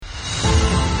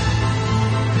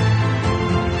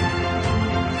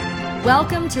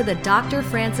Welcome to the Dr.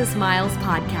 Francis Myles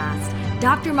podcast.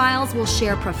 Dr. Myles will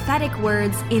share prophetic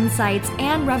words, insights,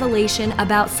 and revelation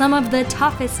about some of the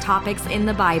toughest topics in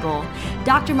the Bible.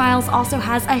 Dr. Myles also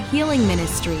has a healing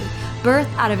ministry,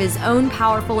 birthed out of his own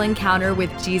powerful encounter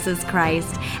with Jesus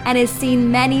Christ, and has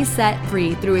seen many set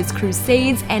free through his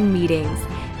crusades and meetings.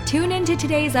 Tune into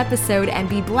today's episode and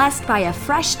be blessed by a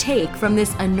fresh take from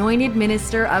this anointed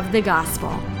minister of the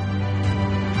gospel.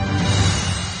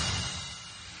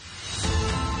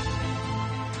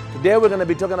 Today we're going to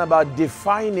be talking about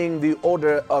defining the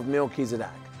order of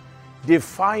Melchizedek.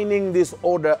 Defining this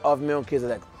order of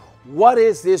Melchizedek. What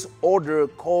is this order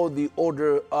called the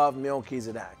order of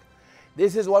Melchizedek?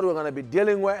 This is what we're going to be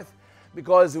dealing with,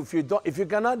 because if you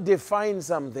cannot define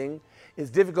something, it's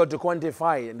difficult to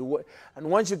quantify it. And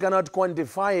once you cannot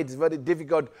quantify it, it's very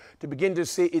difficult to begin to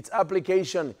see its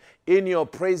application in your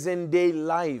present day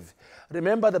life.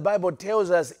 Remember, the Bible tells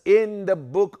us in the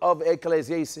book of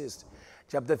Ecclesiastes,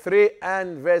 chapter 3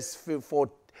 and verse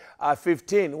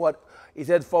 15, what he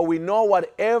said, "For we know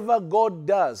whatever God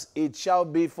does, it shall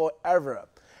be forever.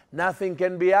 Nothing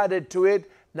can be added to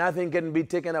it, nothing can be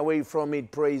taken away from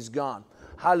it." Praise God.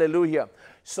 Hallelujah.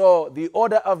 So the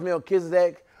order of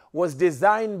Melchizedek was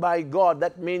designed by God.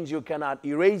 That means you cannot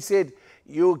erase it,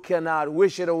 you cannot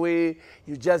wish it away.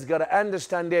 You just got to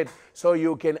understand it so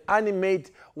you can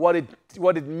animate what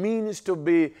it means to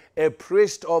be a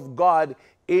priest of God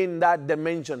in that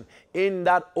dimension, in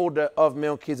that order of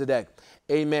Melchizedek.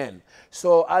 Amen.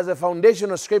 So as a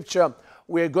foundational scripture,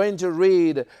 we're going to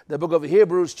read the book of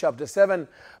Hebrews chapter 7,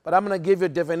 but I'm going to give you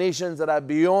definitions that are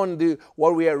beyond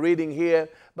what we are reading here,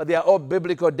 but they are all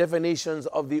biblical definitions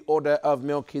of the order of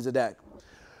Melchizedek.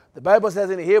 The Bible says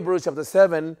in Hebrews chapter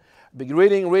 7,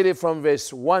 reading from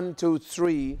verse 1 to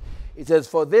 3, it says,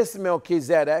 "For this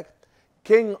Melchizedek,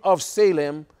 king of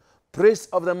Salem, priest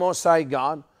of the Most High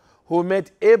God, who met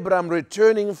Abram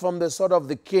returning from the sword of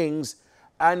the kings,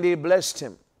 and he blessed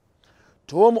him,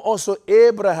 to whom also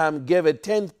Abraham gave a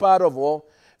tenth part of all,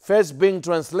 first being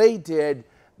translated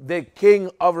the King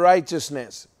of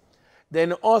Righteousness,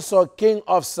 then also King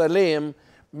of Salem,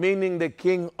 meaning the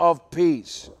King of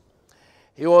Peace.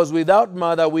 He was without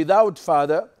mother, without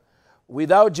father,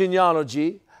 without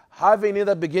genealogy, having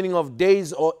neither beginning of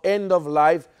days or end of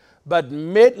life, but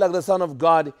made like the Son of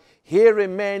God. He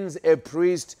remains a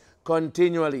priest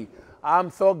continually."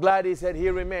 I'm so glad he said he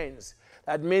remains.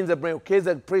 That means the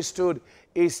Melchizedek priesthood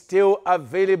is still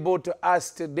available to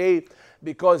us today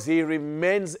because he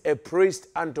remains a priest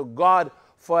unto God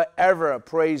forever.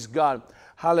 Praise God.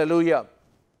 Hallelujah.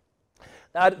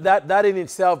 That in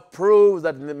itself proves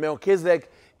that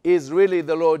Melchizedek is really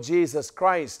the Lord Jesus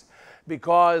Christ,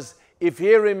 because if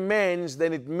he remains,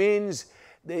 then it means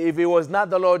if he was not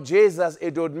the Lord Jesus,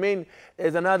 it would mean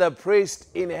there's another priest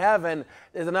in heaven,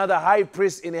 there's another high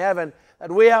priest in heaven that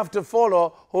we have to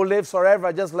follow, who lives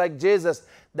forever just like Jesus.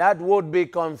 That would be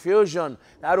confusion.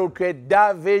 That would create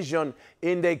division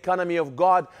in the economy of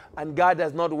God, and God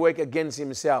does not work against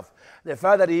himself. The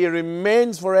fact that he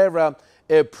remains forever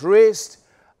a priest,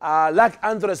 like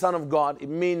unto the Son of God, it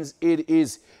means it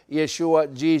is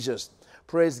Yeshua Jesus.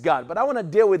 Praise God. But I want to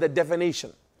deal with the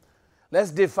definition. Let's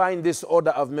define this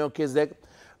order of Melchizedek.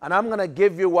 And I'm going to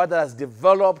give you what has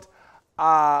developed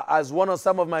as one of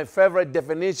some of my favorite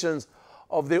definitions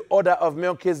of the order of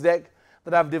Melchizedek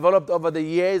that I've developed over the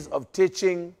years of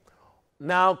teaching.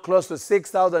 Now close to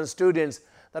 6,000 students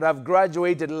that have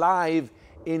graduated live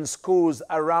in schools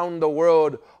around the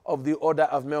world of the order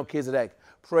of Melchizedek.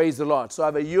 Praise the Lord. So I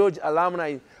have a huge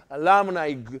alumni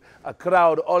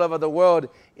crowd all over the world,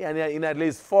 and in at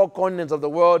least 4 continents of the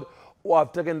world, who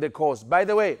have taken the course. By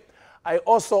the way, I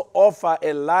also offer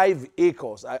a live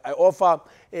e-course. I offer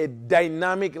a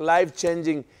dynamic,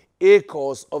 life-changing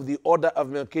e-course of the order of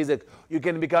Melchizedek. You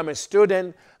can become a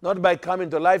student, not by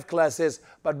coming to live classes,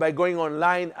 but by going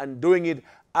online and doing it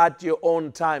at your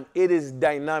own time. It is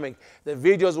dynamic. The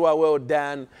videos were well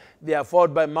done. They are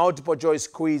followed by multiple choice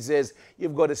quizzes.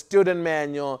 You've got a student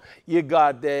manual. You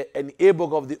got an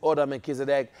ebook of the order of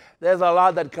Melchizedek. There's a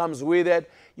lot that comes with it.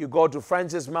 You go to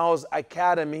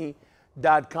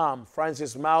francismylesacademy.com,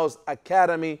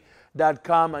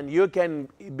 francismylesacademy.com, and you can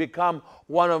become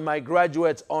one of my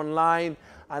graduates online,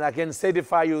 and I can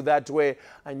certify you that way,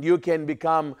 and you can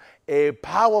become a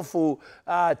powerful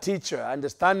teacher,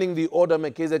 understanding the order of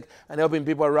Melchizedek and helping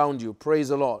people around you. Praise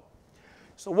the Lord.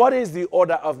 So what is the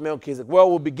order of Melchizedek? Well,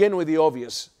 we'll begin with the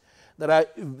obvious that I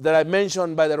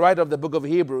mentioned by the writer of the book of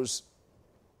Hebrews,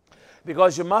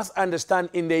 because you must understand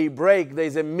in the Hebraic there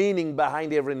is a meaning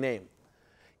behind every name.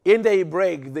 In the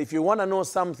Hebraic, if you want to know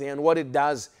something and what it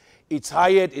does, its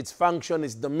height, its function,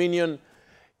 its dominion,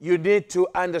 you need to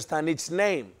understand its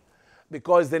name,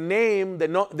 because the name,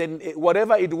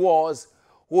 whatever it was,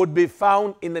 would be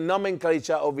found in the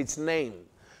nomenclature of its name.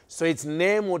 So its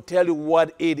name will tell you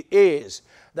what it is.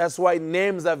 That's why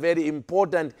names are very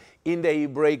important in the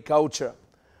Hebraic culture.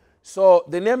 So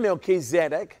the name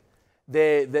Melchizedek,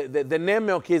 the name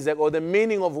Melchizedek, or the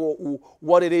meaning of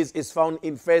what it is found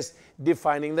in first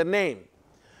defining the name.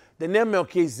 The name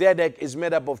Melchizedek is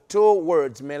made up of two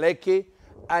words, Melechi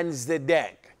and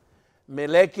Zedek.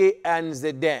 Melechi and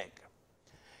Zedek.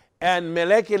 And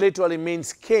Melechi literally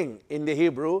means king in the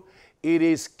Hebrew. It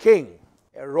is king,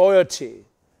 a royalty.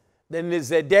 Then the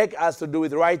Zedek has to do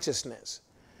with righteousness.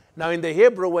 Now in the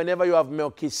Hebrew, whenever you have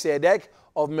Melchizedek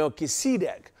or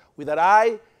Melchizedek, with that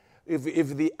I, if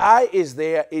the I is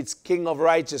there, it's king of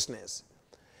righteousness.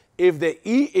 If the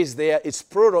E is there, it's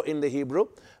plural in the Hebrew.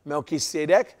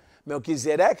 Melchizedek,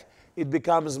 it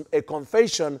becomes a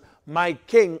confession, my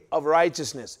king of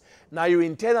righteousness. Now you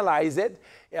internalize it.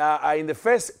 In the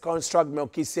first construct,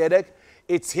 Melchizedek,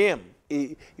 it's him.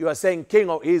 You are saying king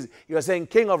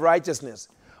of righteousness.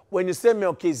 When you say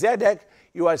Melchizedek,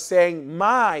 you are saying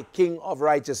my king of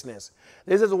righteousness.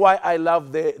 This is why I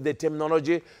love the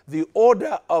terminology, the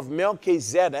order of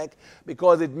Melchizedek,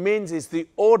 because it means it's the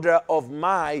order of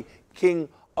my king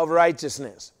of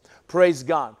righteousness. Praise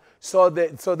God. So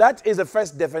that is the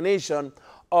first definition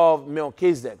of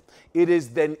Melchizedek. It is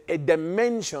then a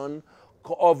dimension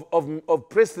of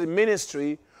priestly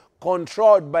ministry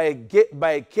controlled by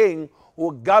a king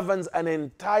who governs an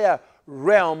entire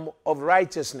realm of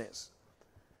righteousness.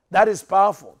 That is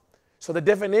powerful. So the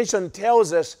definition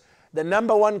tells us the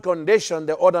number one condition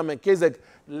the order of Melchizedek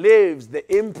leaves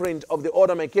the imprint of the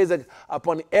order of Melchizedek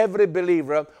upon every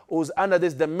believer who's under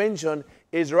this dimension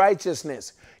is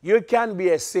righteousness. You can't be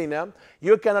a sinner.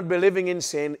 You cannot be living in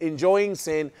sin, enjoying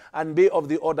sin, and be of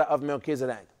the order of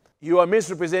Melchizedek. You are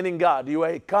misrepresenting God. You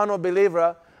are a carnal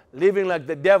believer living like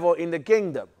the devil in the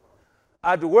kingdom.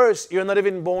 At worst, you're not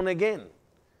even born again.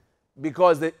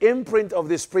 Because the imprint of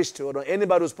this priesthood, or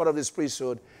anybody who's part of this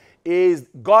priesthood, is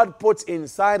God puts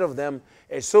inside of them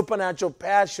a supernatural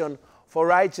passion for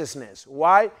righteousness.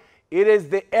 Why? It is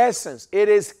the essence. It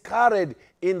is carried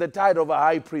in the title of a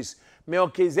high priest.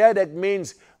 Melchizedek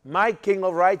means my king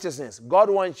of righteousness. God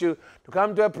wants you to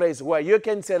come to a place where you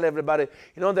can tell everybody,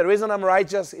 you know, the reason I'm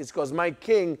righteous is because my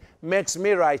king makes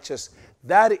me righteous.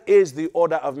 That is the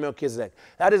order of Melchizedek.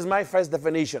 That is my first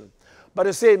definition. But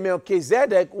to say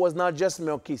Melchizedek was not just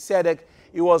Melchizedek,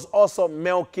 it was also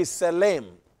Melchisalem.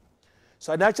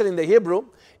 So actually in the Hebrew,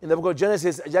 in the book of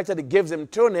Genesis, it actually gives him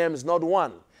two names, not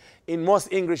one. In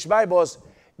most English Bibles,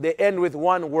 they end with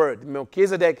one word.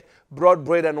 Melchizedek brought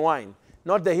bread and wine.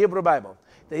 Not the Hebrew Bible.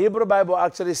 The Hebrew Bible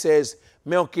actually says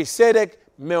Melchizedek,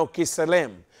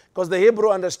 Melchisalem. Because the Hebrew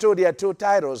understood he had two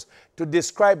titles to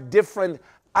describe different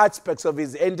aspects of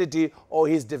his entity or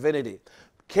his divinity.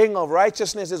 King of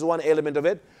righteousness is one element of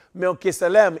it.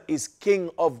 Melchisalem is king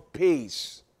of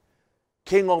peace.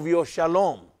 King of your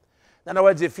shalom. In other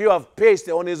words, if you have peace,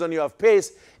 the only reason you have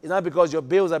peace is not because your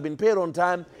bills have been paid on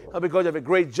time, not because you have a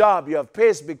great job. You have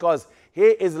peace because he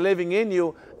is living in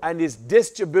you and is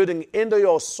distributing into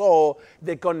your soul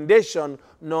the condition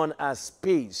known as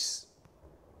peace.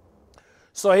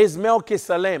 So he's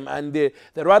Melchisalem, and the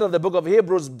writer of the book of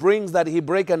Hebrews brings that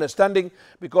Hebraic understanding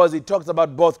because he talks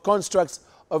about both constructs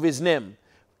of his name.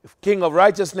 King of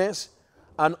righteousness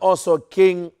and also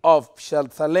King of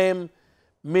Shalom,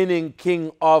 meaning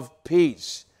king of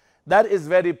peace. That is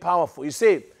very powerful. You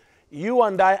see, you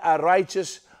and I are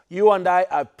righteous, you and I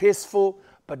are peaceful,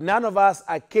 but none of us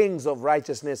are kings of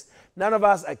righteousness. None of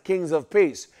us are kings of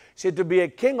peace. See, to be a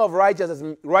king of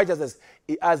righteousness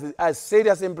has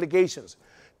serious implications.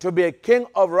 To be a king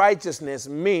of righteousness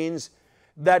means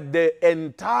that the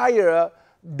entire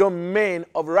domain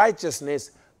of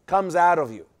righteousness comes out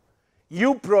of you.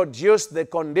 You produce the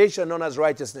condition known as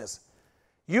righteousness.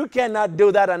 You cannot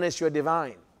do that unless you're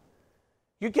divine.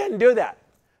 You can't do that.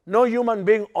 No human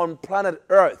being on planet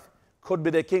Earth could be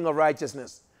the king of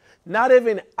righteousness. Not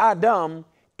even Adam,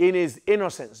 in his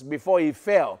innocence, before he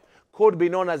fell, could be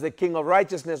known as the king of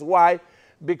righteousness. Why?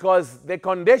 Because the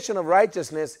condition of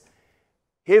righteousness,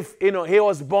 he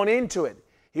was born into it.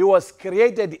 He was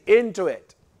created into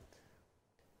it.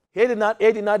 He did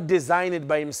not design it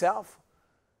by himself.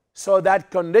 So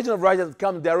that condition of righteousness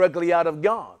comes directly out of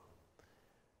God.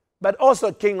 But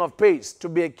also king of peace. To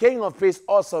be a king of peace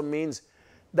also means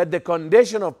that the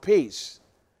condition of peace,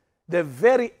 the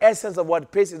very essence of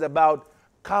what peace is about,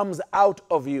 comes out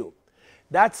of you.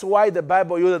 That's why the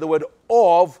Bible uses the word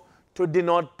of to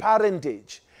denote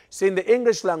parentage. See, in the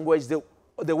English language,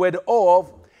 the word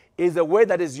of is a word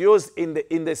that is used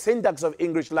in the syntax of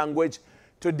English language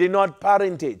to denote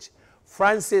parentage.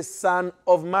 Francis, son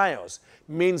of Myles,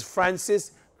 means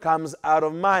Francis comes out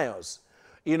of Myles.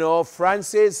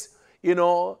 Francis,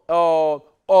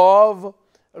 of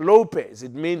Lopez.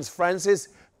 It means Francis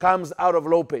comes out of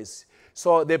Lopez.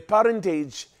 So the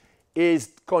parentage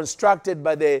is constructed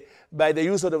by the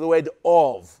use of the word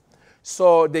of.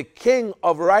 So the king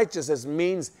of righteousness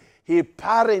means he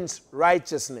parents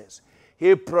righteousness.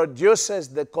 He produces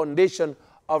the condition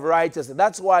of righteousness.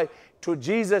 That's why to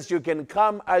Jesus you can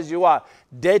come as you are,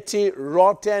 dirty,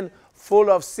 rotten, full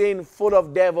of sin, full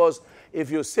of devils. If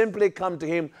you simply come to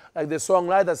him, like the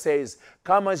songwriter says,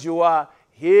 come as you are,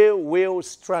 he will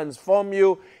transform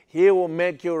you. He will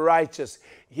make you righteous.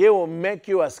 He will make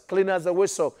you as clean as a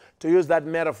whistle, to use that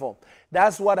metaphor.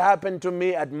 That's what happened to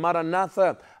me at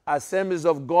Maranatha Assemblies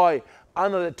of God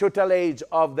under the tutelage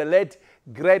of the late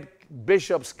great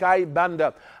Bishop Sky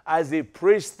Banda as he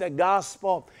preached the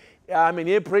gospel.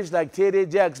 He preached like T.D.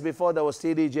 Jakes before there was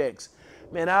T.D. Jakes.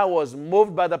 Man, I was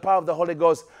moved by the power of the Holy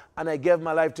Ghost, and I gave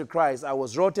my life to Christ. I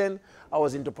was rotten. I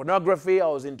was into pornography. I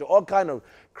was into all kind of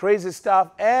crazy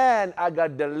stuff, and I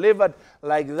got delivered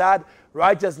like that.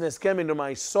 Righteousness came into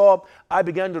my soul. I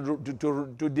began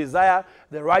to desire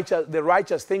the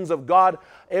righteous things of God.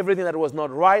 Everything that was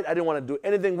not right, I didn't want to do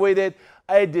anything with it.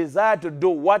 I desired to do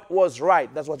what was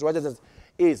right. That's what righteousness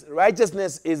is.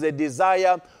 Righteousness is a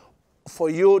desire for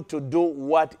you to do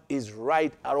what is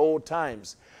right at all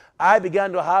times. I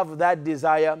began to have that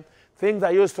desire. Things I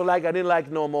used to like, I didn't like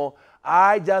no more.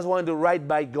 I just wanted to right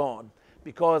by God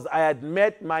because I had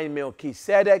met my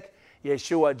Melchizedek,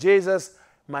 Yeshua Jesus,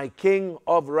 my King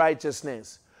of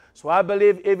righteousness. So I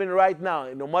believe even right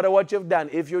now, no matter what you've done,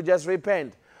 if you just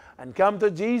repent and come to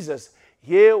Jesus,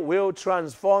 He will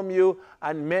transform you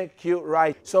and make you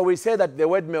right. So we say that the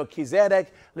word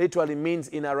Melchizedek literally means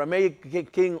in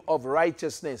Aramaic King of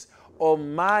righteousness, or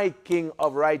my King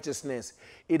of righteousness.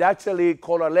 It actually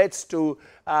correlates to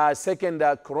 2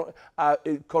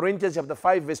 Corinthians chapter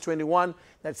 5 verse 21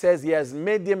 that says, He has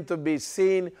made him to be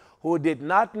sin who did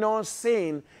not know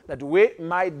sin, that we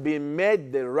might be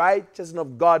made the righteousness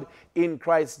of God in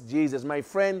Christ Jesus. My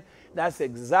friend, that's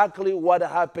exactly what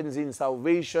happens in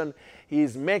salvation. He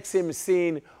makes him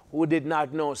sin who did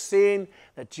not know sin,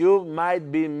 that you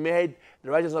might be made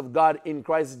the righteousness of God in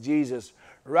Christ Jesus.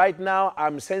 Right now,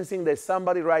 I'm sensing there's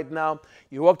somebody right now,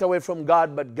 you walked away from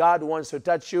God, but God wants to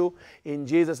touch you in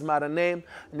Jesus' mighty name.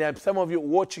 And there are some of you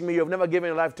watching me, you've never given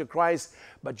your life to Christ,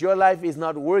 but your life is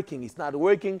not working. It's not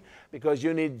working because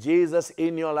you need Jesus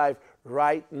in your life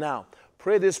right now.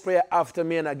 Pray this prayer after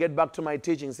me and I get back to my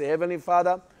teaching. Say, Heavenly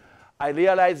Father, I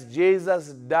realize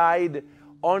Jesus died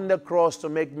on the cross to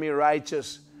make me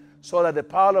righteous so that the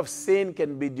power of sin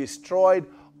can be destroyed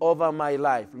over my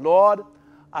life. Lord,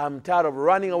 I'm tired of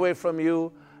running away from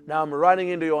you. Now I'm running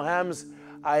into your hands.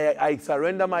 I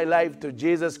surrender my life to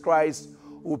Jesus Christ,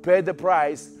 who paid the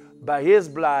price by His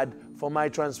blood for my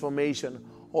transformation.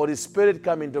 Holy Spirit,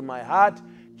 come into my heart,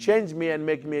 change me and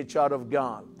make me a child of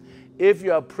God. If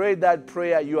you have prayed that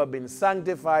prayer, you have been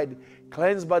sanctified,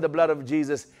 cleansed by the blood of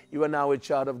Jesus. You are now a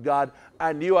child of God,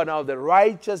 and you are now the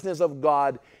righteousness of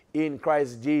God in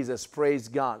Christ Jesus. Praise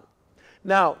God.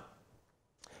 Now,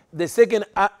 the second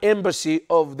embassy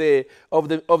of the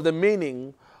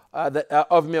meaning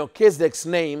of Melchizedek's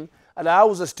name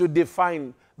allows us to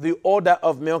define the order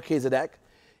of Melchizedek.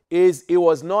 It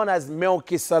was known as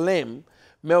Melchisalem.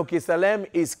 Melchisalem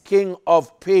is king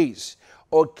of peace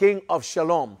or king of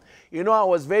shalom. You know, I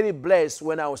was very blessed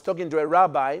when I was talking to a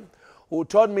rabbi who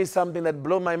taught me something that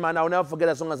blew my mind. I'll never forget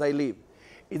as long as I live.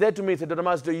 He said to me, Dr.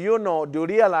 Myles, do you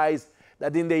realize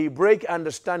that in the Hebraic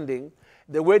understanding,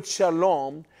 the word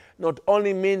shalom not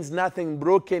only means nothing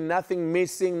broken, nothing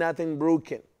missing, nothing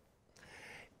broken.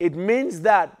 It means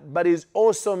that, but it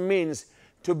also means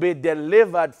to be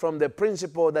delivered from the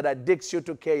principle that addicts you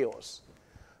to chaos.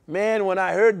 Man, when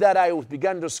I heard that, I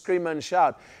began to scream and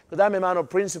shout. Because I'm a man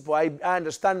of principle. I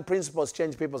understand principles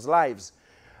change people's lives.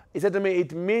 He said to me,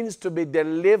 it means to be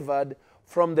delivered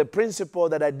from the principle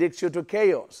that addicts you to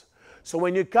chaos. So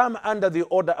when you come under the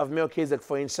order of Melchizedek,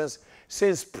 for instance,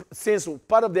 since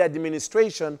part of the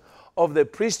administration of the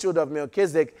priesthood of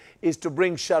Melchizedek is to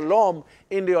bring shalom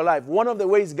into your life. One of the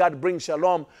ways God brings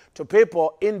shalom to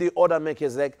people in the order of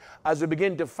Melchizedek, as we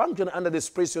begin to function under this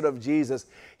priesthood of Jesus,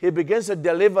 He begins to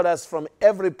deliver us from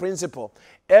every principle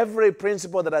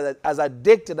that has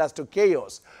addicted us to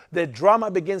chaos. The drama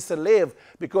begins to live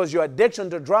because your addiction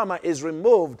to drama is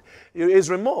removed.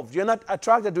 You're not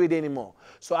attracted to it anymore.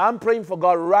 So I'm praying for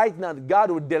God right now that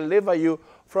God will deliver you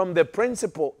from the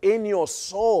principle in your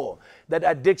soul that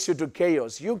addicts you to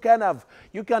chaos. You can have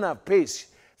peace.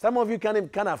 Some of you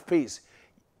can't have peace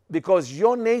because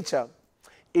your nature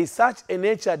is such a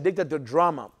nature addicted to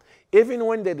drama. Even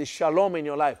when there is shalom in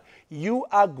your life, you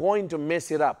are going to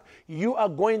mess it up. You are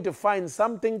going to find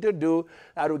something to do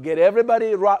that will get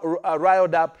everybody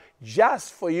riled up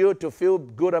just for you to feel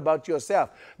good about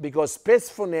yourself. Because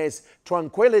peacefulness,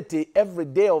 tranquility every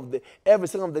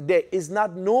second of the day is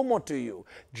not normal to you.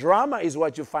 Drama is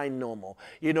what you find normal,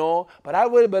 But I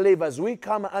will believe as we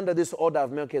come under this order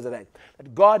of Melchizedek,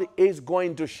 that God is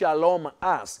going to shalom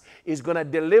us. He's going to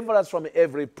deliver us from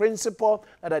every principle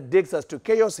that addicts us to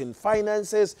chaos in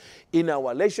finances, in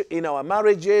our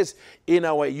marriages, in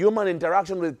our human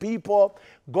interaction with people.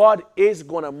 God is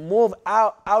going to move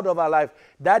out of our life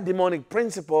that demonic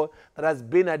principle that has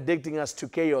been addicting us to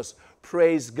chaos.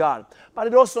 Praise God. But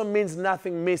it also means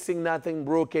nothing missing, nothing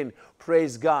broken.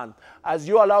 Praise God. As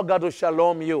you allow God to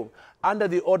shalom you under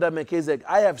the order of Melchizedek,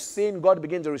 I have seen God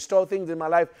begin to restore things in my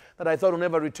life that I thought would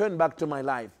never return back to my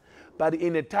life. But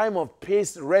in a time of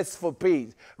peace, restful,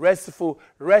 peaceful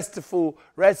rest,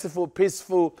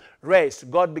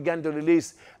 God began to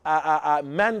release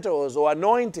mantles or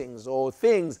anointings or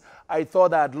things I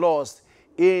thought I had lost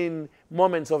in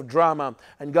moments of drama.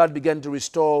 And God began to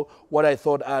restore what I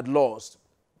thought I had lost.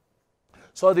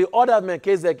 So the order of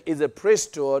Melchizedek is a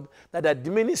priesthood that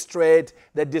administrates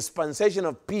the dispensation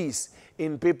of peace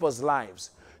in people's lives.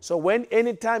 So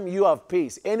anytime you have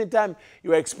peace, anytime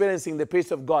you are experiencing the peace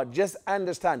of God, just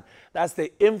understand that's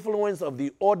the influence of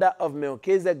the order of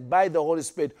Melchizedek by the Holy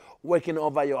Spirit working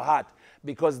over your heart.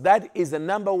 Because that is the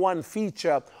number one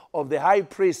feature of the high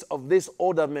priest of this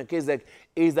order of Melchizedek,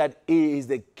 is that he is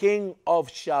the king of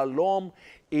shalom,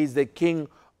 he is the king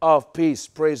of peace.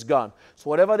 Praise God. So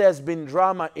whatever there's been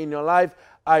drama in your life,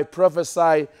 I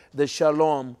prophesy the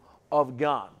shalom of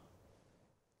God.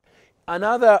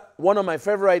 Another one of my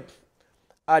favorite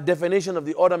definition of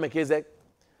the order of Melchizedek,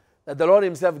 that the Lord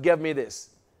himself gave me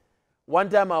this. One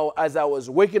time as I was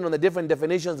working on the different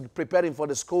definitions, preparing for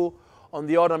the school on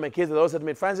the order of Melchizedek, the Lord said to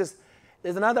me, Francis,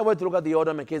 there's another way to look at the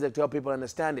order of Melchizedek to help people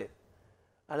understand it.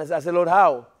 And I said, Lord,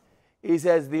 how? He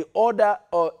says, the order,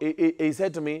 he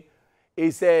said to me,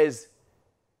 he says,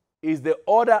 is the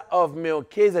order of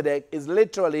Melchizedek is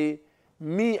literally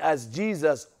me as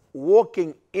Jesus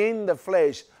walking in the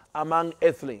flesh among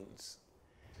earthlings.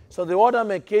 So the order of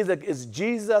Melchizedek is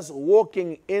Jesus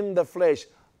walking in the flesh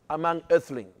among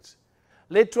earthlings.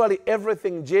 Literally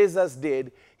everything Jesus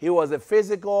did, he was a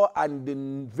physical and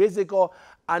invisible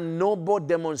and noble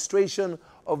demonstration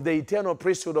of the eternal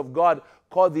priesthood of God,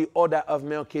 called the order of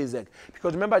Melchizedek.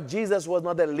 Because remember, Jesus was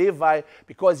not a Levi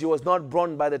because he was not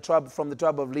born from the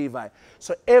tribe of Levi.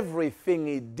 So everything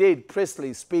he did,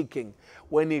 priestly speaking,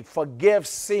 when he forgave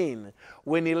sin,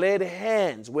 when he laid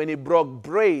hands, when he broke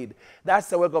bread, that's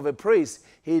the work of a priest.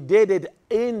 He did it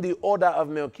in the order of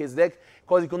Melchizedek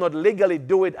because he could not legally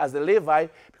do it as a Levi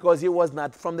because he was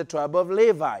not from the tribe of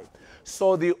Levi.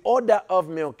 So the order of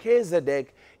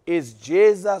Melchizedek is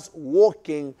Jesus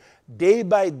walking day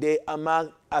by day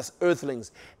among us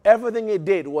earthlings. Everything he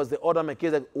did was the order of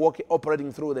Melchizedek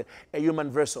operating through a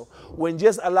human vessel. When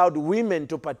Jesus allowed women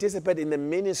to participate in the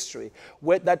ministry,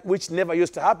 which never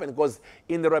used to happen, because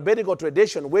in the rabbinical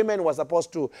tradition, women were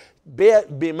supposed to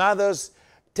be mothers,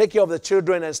 take care of the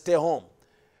children, and stay home.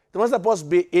 They weren't supposed to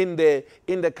be in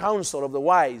the council of the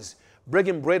wise,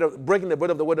 breaking the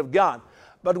bread of the word of God.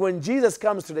 But when Jesus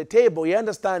comes to the table, he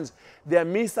understands their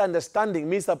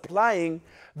misapplying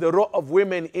the role of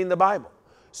women in the Bible.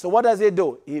 So what does he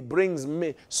do? He brings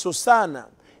Susanna.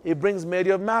 He brings Mary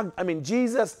of Magdalene.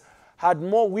 Jesus had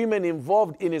more women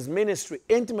involved in his ministry,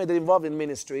 intimately involved in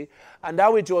ministry, and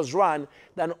how it was run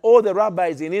than all the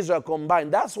rabbis in Israel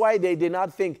combined. That's why they did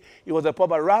not think he was a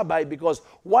proper rabbi, because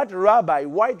white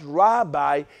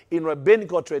rabbi in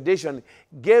rabbinical tradition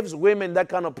gives women that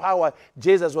kind of power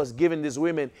Jesus was giving these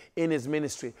women in his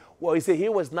ministry. Well, you see, he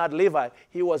was not Levi,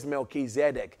 he was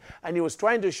Melchizedek. And he was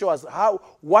trying to show us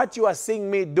what you are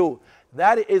seeing me do,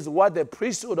 that is what the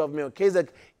priesthood of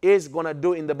Melchizedek is going to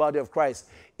do in the body of Christ.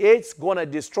 It's going to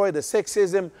destroy the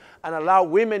sexism and allow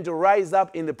women to rise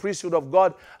up in the priesthood of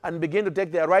God and begin to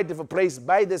take their rightful place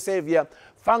by the Savior,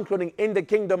 functioning in the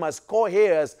kingdom as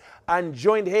co-heirs and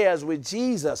joint heirs with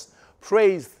Jesus.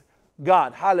 Praise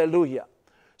God. Hallelujah.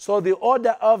 So the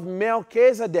order of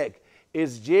Melchizedek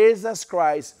is Jesus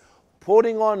Christ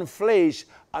putting on flesh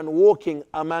and walking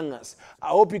among us. I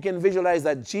hope you can visualize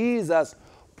that Jesus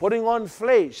putting on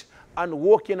flesh and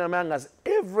walking among us.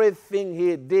 Everything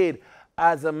he did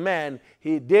as a man,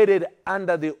 he did it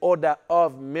under the order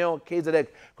of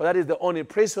Melchizedek, because that is the only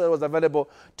priesthood that was available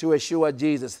to Yeshua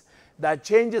Jesus. That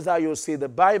changes how you see the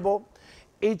Bible.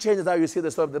 It changes how you see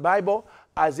the story of the Bible.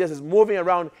 As Jesus is moving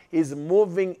around, he's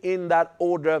moving in that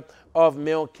order of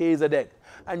Melchizedek.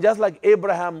 And just like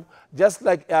Abraham, just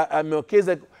like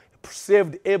Melchizedek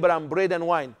saved Abraham bread and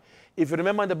wine. If you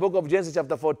remember in the book of Genesis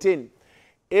chapter 14,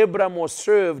 Abraham was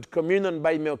served communion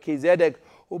by Melchizedek,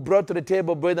 who brought to the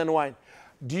table bread and wine.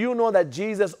 Do you know that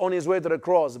Jesus, on his way to the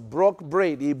cross, broke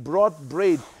bread? He brought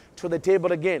bread to the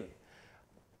table again.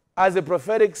 As a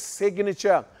prophetic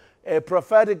signature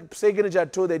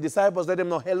to the disciples, let them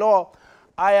know, hello,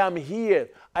 I am here.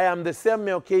 I am the same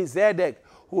Melchizedek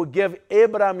who gave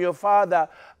Abraham, your father,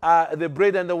 the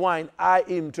bread and the wine. I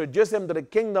introduced him to the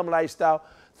kingdom lifestyle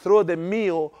through the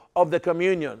meal of the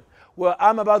communion. Well,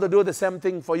 I'm about to do the same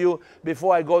thing for you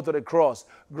before I go to the cross.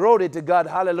 Glory to God.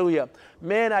 Hallelujah.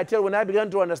 Man, I tell you, when I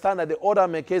began to understand that the order of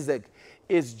Melchizedek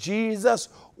is Jesus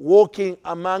walking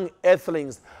among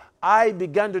earthlings, I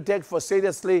began to take for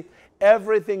seriously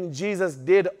everything Jesus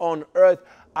did on earth.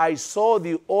 I saw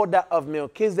the order of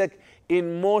Melchizedek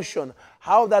in motion.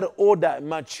 How that order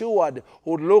matured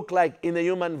would look like in the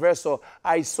human vessel.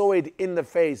 I saw it in the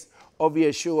face of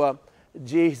Yeshua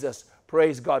Jesus.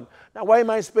 Praise God. Now, why am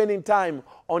I spending time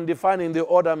on defining the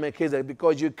order of Melchizedek?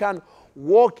 Because you can't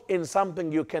walk in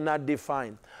something you cannot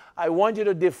define. I want you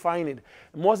to define it.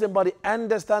 Most importantly,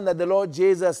 understand that the Lord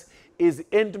Jesus is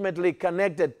intimately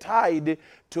connected, tied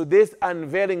to this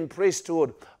unveiling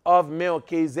priesthood of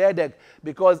Melchizedek,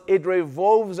 because it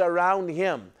revolves around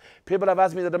him. People have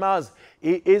asked me that, Myles,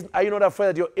 are you not afraid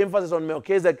that your emphasis on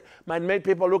Melchizedek might make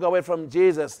people look away from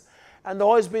Jesus? And the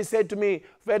Holy Spirit said to me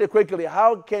very quickly,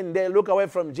 how can they look away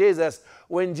from Jesus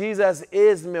when Jesus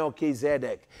is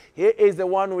Melchizedek? He is the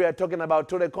one we are talking about.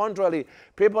 To the contrary,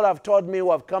 people have told me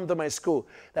who have come to my school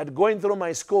that going through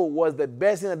my school was the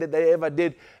best thing that they ever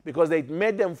did, because it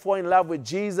made them fall in love with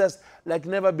Jesus like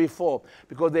never before,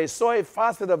 because they saw a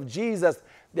facet of Jesus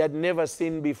they had never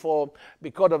seen before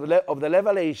because of the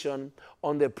revelation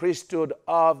on the priesthood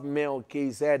of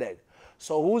Melchizedek.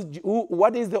 So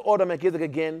what is the order of Melchizedek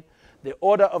again? The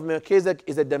order of Melchizedek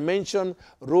is a dimension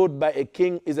ruled by a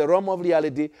king, is a realm of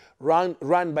reality run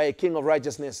by a king of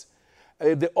righteousness.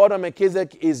 The order of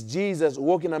Melchizedek is Jesus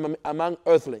walking among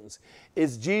earthlings.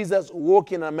 It's Jesus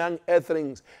walking among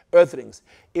earthlings.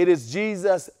 It is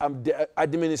Jesus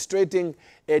administrating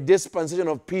a dispensation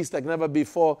of peace like never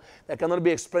before that cannot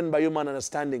be explained by human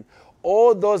understanding.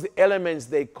 All those elements,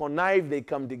 they connive, they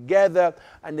come together,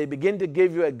 and they begin to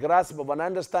give you a grasp of an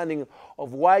understanding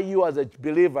of why you as a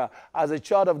believer, as a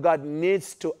child of God,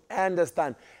 needs to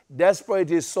understand.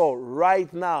 Desperately so,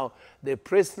 right now, the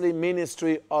priestly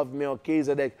ministry of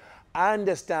Melchizedek.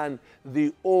 Understand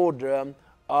the order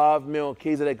of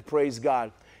Melchizedek. Praise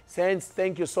God. Saints,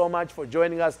 thank you so much for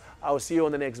joining us. I'll see you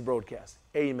on the next broadcast.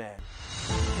 Amen.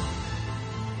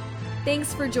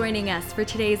 Thanks for joining us for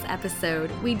today's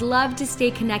episode. We'd love to stay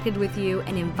connected with you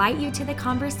and invite you to the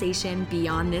conversation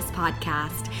beyond this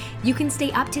podcast. You can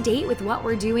stay up to date with what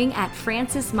we're doing at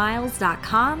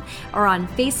francismyles.com or on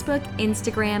Facebook,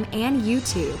 Instagram, and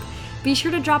YouTube. Be sure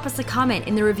to drop us a comment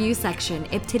in the review section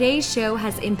if today's show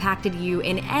has impacted you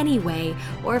in any way,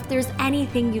 or if there's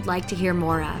anything you'd like to hear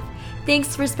more of.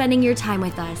 Thanks for spending your time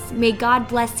with us. May God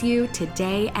bless you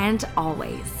today and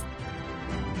always.